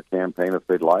help with the campaign if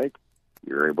they'd like.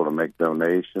 You're able to make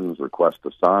donations, request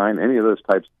a sign, any of those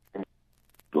types of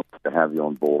things to have you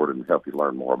on board and help you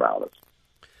learn more about us.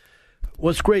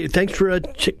 Well, it's great. Thanks for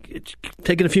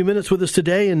taking a few minutes with us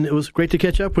today, and it was great to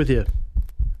catch up with you.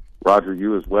 Roger,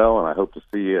 you as well, and I hope to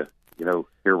see you,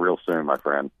 here real soon, my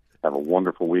friend. Have a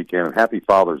wonderful weekend, and happy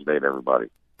Father's Day to everybody.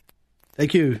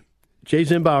 Thank you. Jay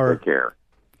Zimbauer. Take care.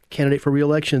 Candidate for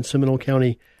re-election, Seminole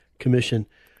County Commission.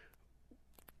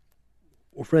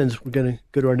 Well, friends, we're going to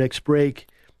go to our next break.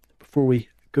 Before we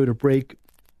go to break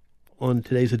on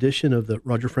today's edition of the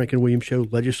Roger Franklin Williams Show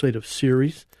Legislative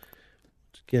Series,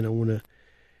 again, I want to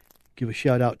give a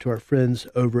shout-out to our friends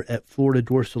over at Florida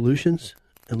Door Solutions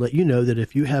and let you know that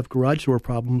if you have garage door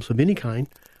problems of any kind,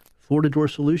 Florida Door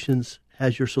Solutions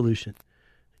has your solution.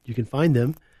 You can find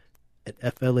them at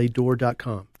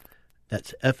fladoor.com.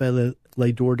 That's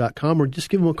fladoor.com, or just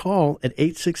give them a call at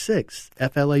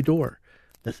 866-FLA-DOOR.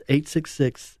 That's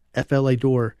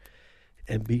 866-FLA-DOOR.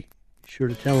 And be sure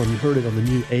to tell them you heard it on the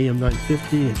new AM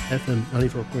 950 and FM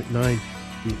 94.9,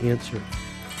 The Answer.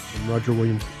 And Roger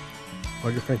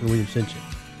Franklin Williams sent you.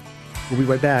 We'll be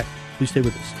right back. Please stay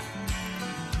with us.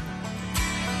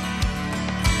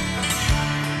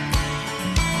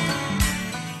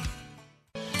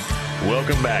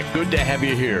 Welcome back. Good to have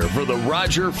you here for the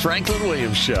Roger Franklin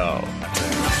Williams Show.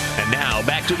 And now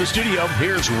back to the studio.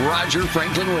 Here's Roger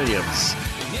Franklin Williams.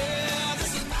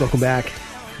 Welcome back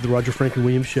to the Roger Franklin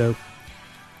Williams Show.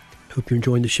 Hope you're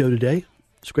enjoying the show today.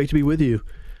 It's great to be with you.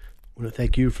 I want to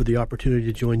thank you for the opportunity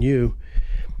to join you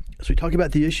as we talk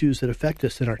about the issues that affect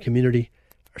us in our community,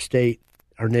 our state,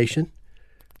 our nation.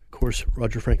 Of course,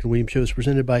 Roger Franklin Williams Show is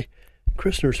presented by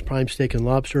Christner's Prime Steak and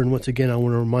Lobster. And once again, I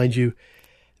want to remind you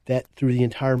that through the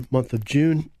entire month of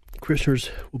June,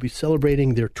 Christner's will be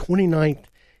celebrating their 29th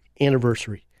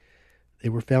anniversary. They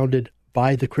were founded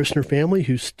by the Christner family,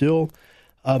 who still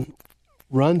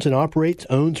owns and operates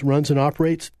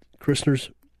Christner's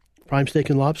Prime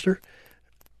Steak and Lobster,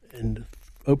 and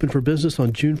opened for business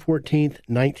on June 14th,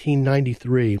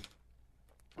 1993.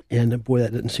 And boy,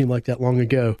 that didn't seem like that long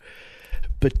ago.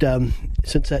 But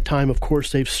since that time, of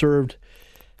course, they've served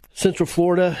Central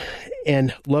Florida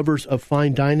and lovers of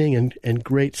fine dining and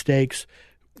great steaks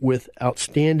with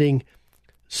outstanding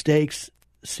steaks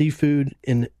seafood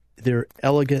in their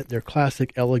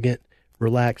classic, elegant,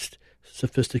 relaxed,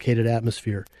 sophisticated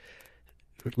atmosphere.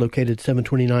 Located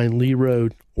 729 Lee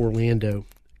Road, Orlando.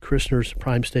 Christner's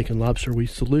Prime Steak and Lobster. We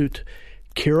salute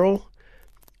Carol,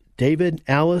 David,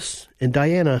 Alice, and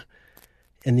Diana,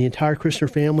 and the entire Christner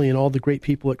family and all the great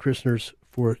people at Christner's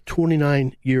for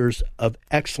 29 years of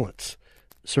excellence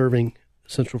serving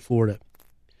Central Florida.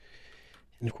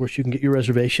 And, of course, you can get your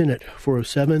reservation at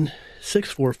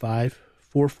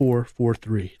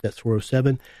 407-645-4443. That's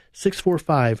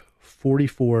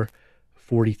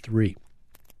 407-645-4443.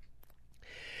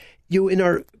 In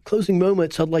our closing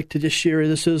moments, I'd like to just share,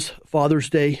 this is Father's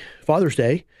Day,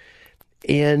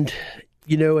 and,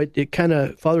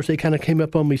 Father's Day kind of came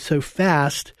up on me so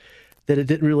fast that it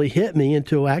didn't really hit me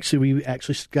until we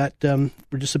got, we're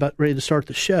just about ready to start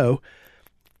the show.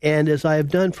 And as I have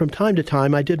done from time to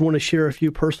time, I did want to share a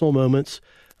few personal moments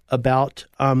about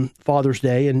Father's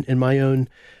Day and my own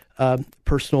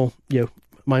personal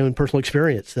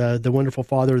experience, the wonderful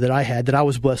father that I had, that I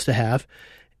was blessed to have,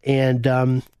 and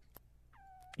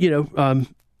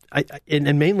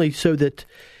and mainly so that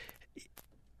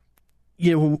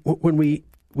when we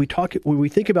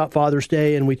think about Father's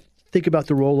Day and we think about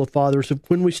the role of fathers,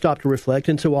 when we stop to reflect,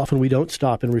 and so often we don't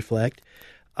stop and reflect.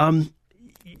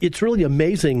 It's really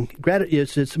amazing.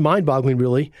 It's mind-boggling,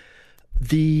 really,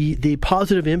 the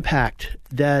positive impact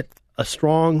that a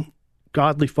strong,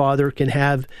 godly father can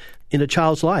have in a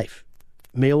child's life,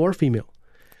 male or female.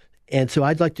 And so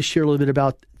I'd like to share a little bit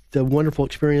about the wonderful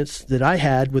experience that I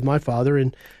had with my father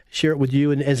and share it with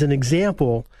you, and as an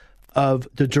example of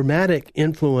the dramatic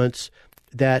influence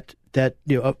that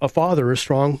a father, a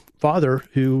strong father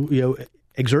who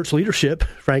exerts leadership,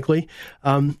 frankly,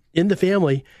 in the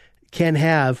family, can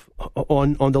have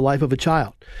on the life of a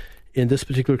child. In this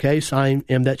particular case, I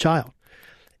am that child.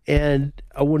 And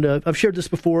I've shared this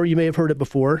before. You may have heard it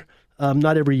before,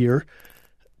 not every year,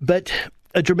 but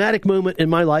a dramatic moment in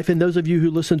my life. And those of you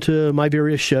who listen to my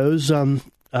various shows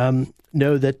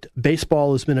know that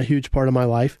baseball has been a huge part of my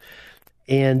life.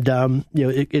 And,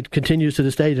 it continues to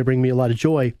this day to bring me a lot of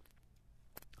joy.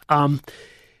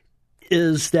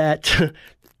 Is that,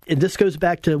 and this goes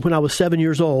back to when I was 7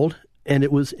 years old, and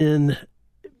it was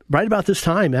right about this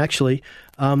time, actually,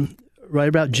 right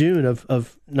about June of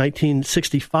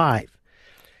 1965.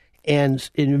 And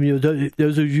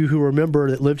those of you who remember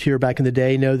that lived here back in the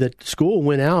day know that school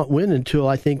went until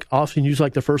I think often used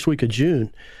like the first week of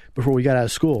June before we got out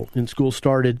of school. And school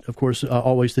started, of course,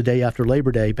 always the day after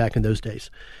Labor Day back in those days,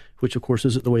 which, of course,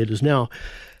 isn't the way it is now.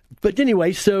 But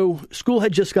anyway, so school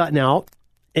had just gotten out,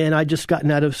 and I'd just gotten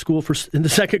out of school in the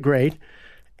second grade.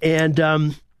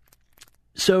 And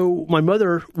so my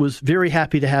mother was very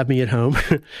happy to have me at home,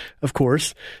 of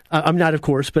course. I'm not, of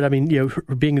course, but I mean,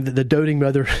 being the doting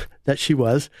mother that she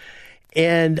was.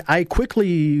 And I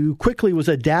quickly was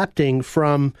adapting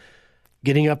from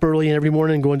getting up early every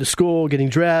morning, going to school, getting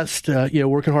dressed,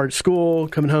 working hard at school,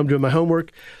 coming home, doing my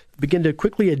homework, begin to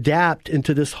quickly adapt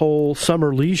into this whole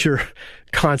summer leisure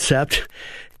concept.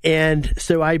 And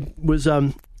so I was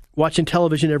watching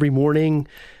television every morning,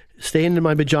 staying in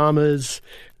my pajamas.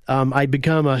 I'd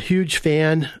become a huge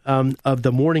fan of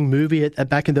the morning movie.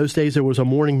 Back in those days, there was a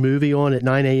morning movie on at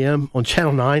 9 a.m. on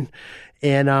Channel 9,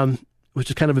 and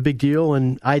which is kind of a big deal.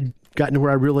 And I'd gotten to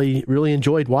where I really, really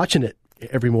enjoyed watching it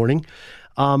every morning.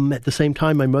 At the same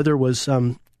time, my mother was,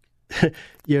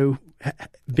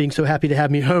 being so happy to have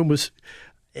me home was,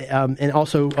 and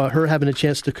also her having a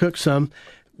chance to cook some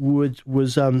would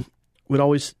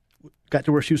always got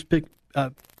to where she was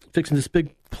fixing this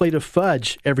big plate of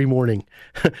fudge every morning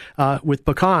with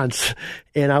pecans,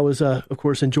 and I was, of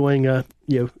course, enjoying,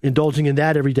 indulging in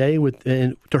that every day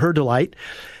to her delight.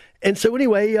 And so,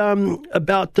 anyway,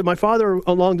 about my father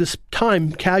along this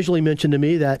time casually mentioned to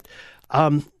me that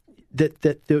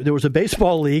that there was a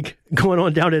baseball league going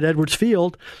on down at Edwards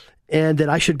Field, and that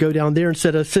I should go down there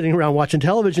instead of sitting around watching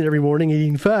television every morning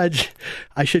eating fudge.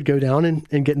 I should go down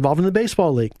and get involved in the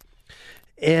baseball league.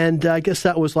 And I guess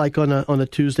that was like on a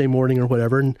Tuesday morning or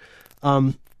whatever, and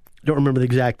don't remember the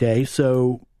exact day.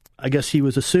 So I guess he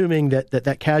was assuming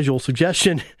that casual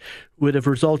suggestion would have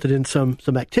resulted in some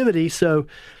activity. So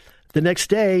the next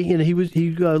day, he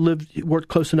worked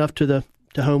close enough to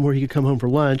home where he could come home for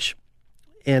lunch,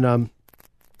 and of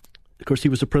course he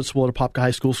was the principal at Apopka High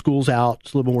School. School's out;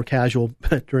 it's a little bit more casual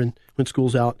when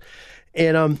school's out,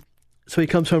 and so he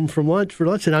comes home for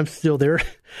lunch, and I'm still there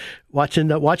watching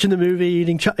the movie,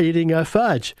 eating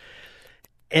fudge.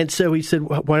 And so he said,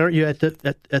 "Why aren't you at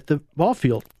the ball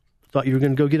field? Thought you were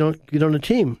going to go get on a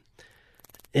team."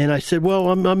 And I said, "Well,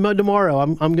 I'm tomorrow.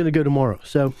 I'm going to go tomorrow."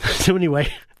 So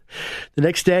anyway, The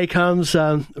next day comes,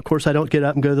 of course, I don't get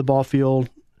up and go to the ball field.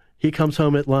 He comes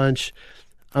home at lunch.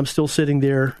 I'm still sitting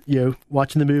there,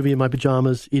 watching the movie in my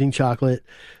pajamas, eating chocolate.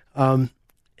 And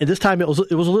this time it was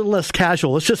a little less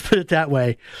casual. Let's just put it that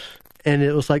way. And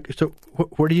it was like, so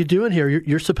what are you doing here?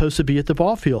 You're supposed to be at the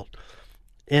ball field.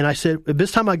 And I said,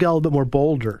 this time I got a little bit more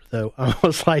bolder, though. I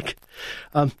was like,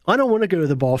 I don't want to go to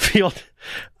the ball field.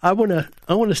 I want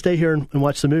to stay here and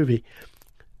watch the movie.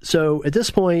 So at this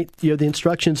point, the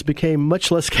instructions became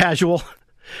much less casual.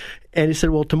 And he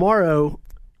said, well, tomorrow,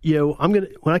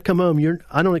 when I come home,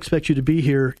 I don't expect you to be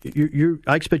here.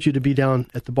 I expect you to be down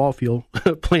at the ball field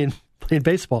playing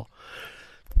baseball.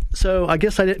 So I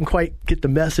guess I didn't quite get the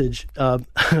message at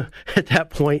that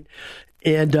point.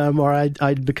 And or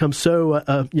I'd become so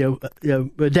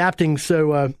adapting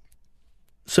so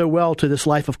well to this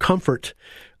life of comfort,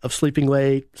 of sleeping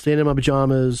late, staying in my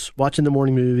pajamas, watching the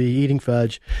morning movie, eating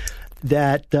fudge,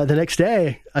 that the next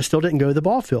day I still didn't go to the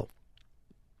ball field.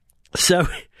 So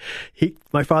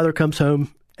my father comes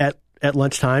home at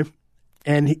lunchtime,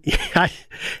 and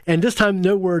and this time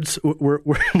no words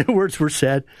were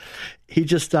said. I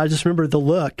just remember the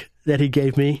look that he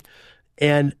gave me.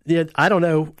 And I don't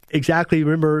know exactly,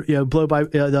 blow by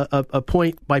a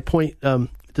point by point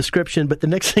description, but the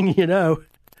next thing you know,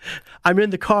 I'm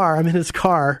in his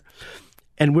car,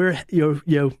 and we're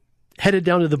headed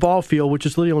down to the ball field, which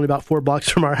is literally only about 4 blocks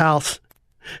from our house,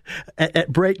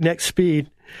 at breakneck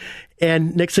speed.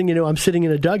 And next thing you know, I'm sitting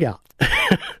in a dugout,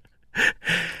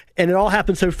 and it all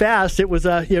happened so fast. It was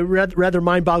a rather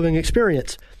mind-boggling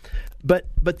experience. But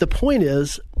the point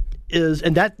is,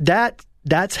 and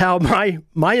that's how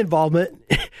my involvement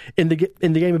in the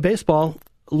game of baseball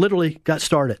literally got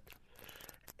started.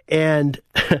 And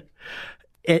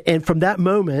and from that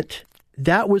moment,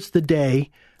 that was the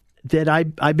day that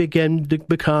I began to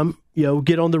become,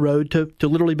 get on the road to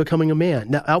literally becoming a man.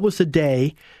 Now, that was the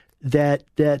day that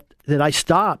I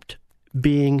stopped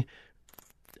being,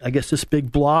 I guess, this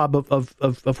big blob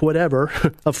of whatever,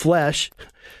 of flesh,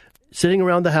 sitting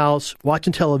around the house,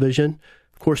 watching television.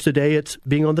 Of course, today it's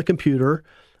being on the computer,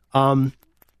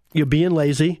 being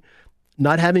lazy,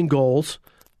 not having goals,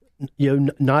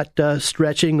 not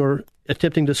stretching or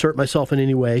attempting to assert myself in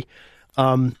any way,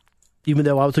 even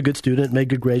though I was a good student, made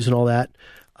good grades and all that.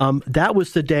 That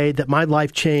was the day that my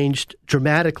life changed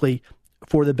dramatically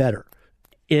for the better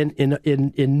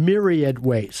in myriad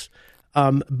ways.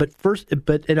 But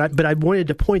I wanted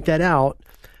to point that out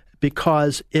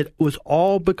because it was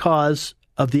all because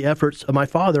of the efforts of my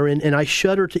father. And I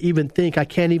shudder to even think, I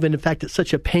can't even, in fact, it's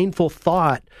such a painful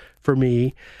thought for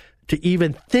me to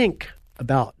even think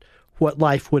about what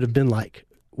life would have been like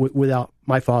without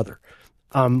my father,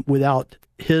 without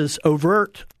his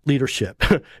overt leadership.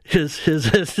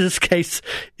 His case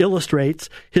illustrates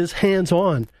his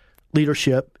hands-on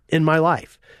leadership in my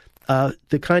life.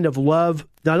 The kind of love,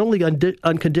 not only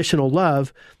unconditional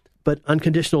love, but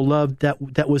unconditional love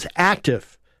that was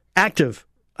active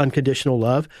unconditional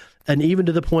love, and even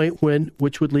to the point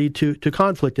which would lead to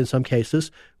conflict in some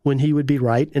cases, when he would be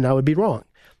right and I would be wrong.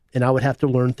 And I would have to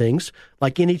learn things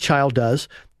like any child does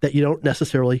that you don't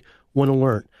necessarily want to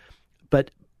learn.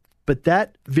 But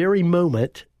that very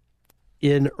moment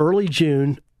in early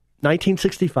June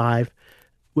 1965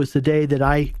 was the day that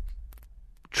I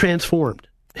transformed,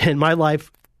 and my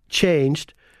life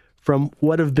changed from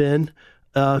what have been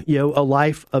a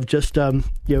life of just, as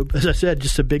I said,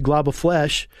 just a big glob of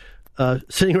flesh,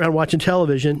 sitting around watching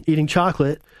television, eating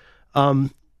chocolate,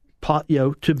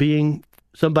 to being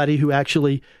somebody who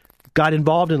actually got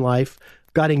involved in life,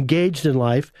 got engaged in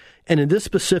life, and in this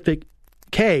specific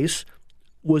case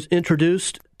was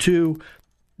introduced to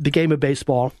the game of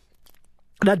baseball.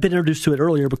 And I'd been introduced to it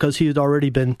earlier because he had already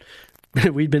been,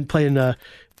 we'd been playing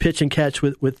pitch and catch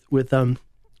with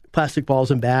plastic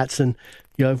balls and bats, and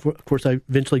of course, I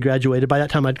eventually graduated. By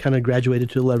that time, I'd kind of graduated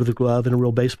to the leather glove and a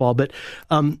real baseball. But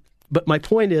my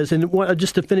point is, and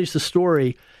just to finish the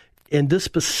story, in this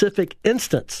specific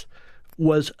instance,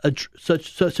 was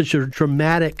such a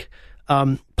dramatic,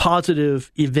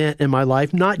 positive event in my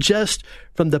life. Not just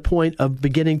from the point of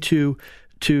beginning to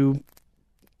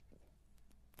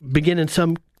begin in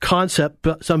some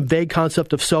vague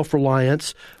concept of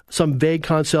self-reliance, some vague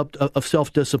concept of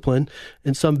self-discipline,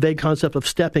 and some vague concept of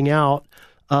stepping out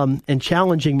and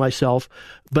challenging myself,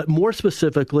 but more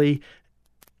specifically,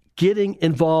 getting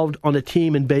involved on a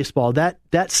team in baseball.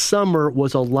 That summer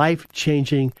was a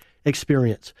life-changing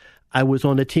experience. I was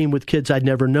on a team with kids I'd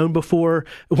never known before.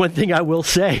 One thing I will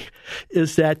say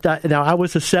is that now I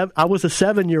was a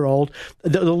 7-year-old.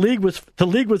 The league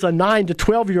was a 9 to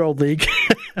 12-year-old league,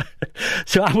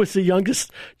 so I was the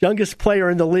youngest player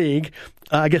in the league.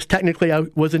 I guess technically I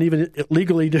wasn't even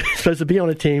legally supposed to be on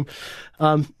a team.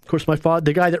 Of course, my father,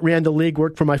 the guy that ran the league,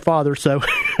 worked for my father, so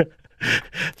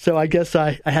so I guess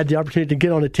I had the opportunity to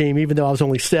get on a team, even though I was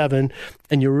only 7,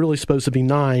 and you're really supposed to be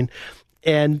 9.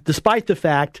 And despite the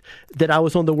fact that I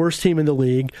was on the worst team in the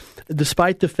league,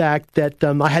 despite the fact that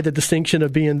I had the distinction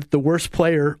of being the worst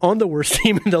player on the worst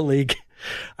team in the league,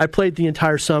 I played the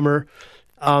entire summer.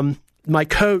 My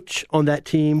coach on that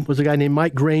team was a guy named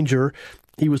Mike Granger.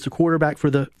 He was the quarterback for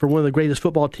one of the greatest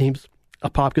football teams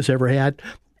Apopka's ever had.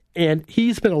 And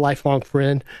he's been a lifelong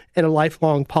friend and a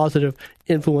lifelong positive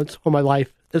influence on my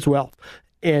life as well.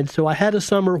 And so I had a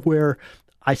summer where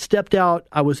I stepped out.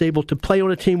 I was able to play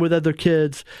on a team with other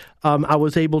kids. I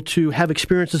was able to have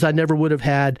experiences I never would have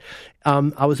had.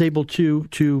 I was able to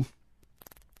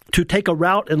take a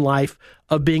route in life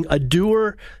of being a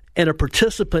doer and a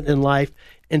participant in life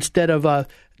instead of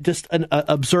just an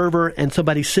observer and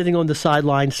somebody sitting on the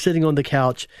sidelines, sitting on the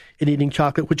couch and eating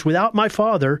chocolate, which without my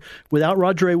father, without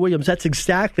Roger A. Williams, that's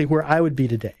exactly where I would be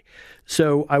today.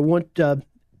 So I want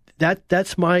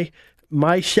that's my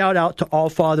shout out to all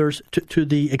fathers, to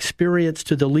the experience,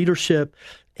 to the leadership,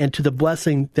 and to the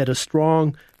blessing that a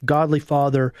strong, godly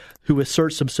father who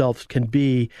asserts himself can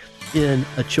be in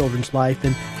a children's life.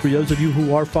 And for those of you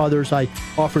who are fathers, I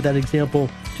offer that example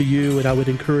to you, and I would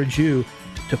encourage you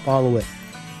to follow it.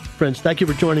 Friends, thank you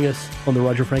for joining us on the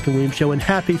Roger Franklin Williams Show, and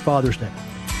happy Father's Day.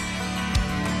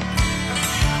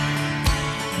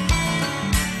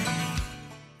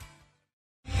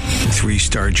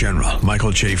 Three-star General Michael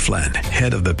J. Flynn,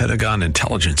 head of the Pentagon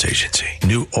Intelligence Agency,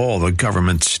 knew all the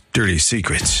government's dirty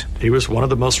secrets. He was one of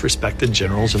the most respected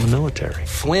generals in the military.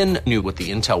 Flynn knew what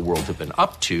the intel world had been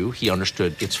up to. He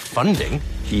understood its funding.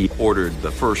 He ordered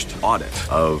the first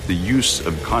audit of the use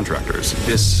of contractors.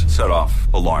 This set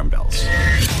off alarm bells.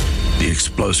 The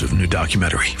explosive new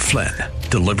documentary, Flynn,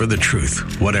 Deliver the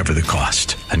Truth, Whatever the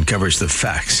Cost, uncovers the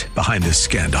facts behind this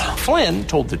scandal. Flynn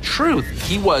told the truth.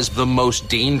 He was the most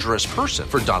dangerous person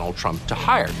for Donald Trump to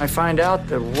hire. I find out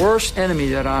the worst enemy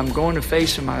that I'm going to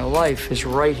face in my life is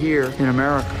right here in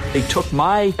America. They took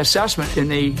my assessment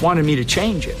and they wanted me to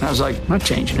change it. And I was like, I'm not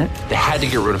changing it. They had to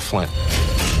get rid of Flynn.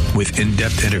 With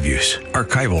in-depth interviews,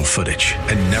 archival footage,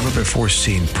 and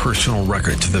never-before-seen personal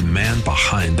records of the man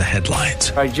behind the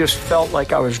headlines. I just felt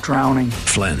like I was drowning.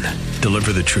 Flynn,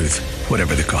 Deliver the Truth,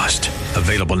 Whatever the Cost.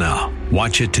 Available now.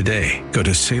 Watch it today. Go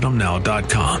to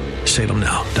salemnow.com.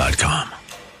 salemnow.com.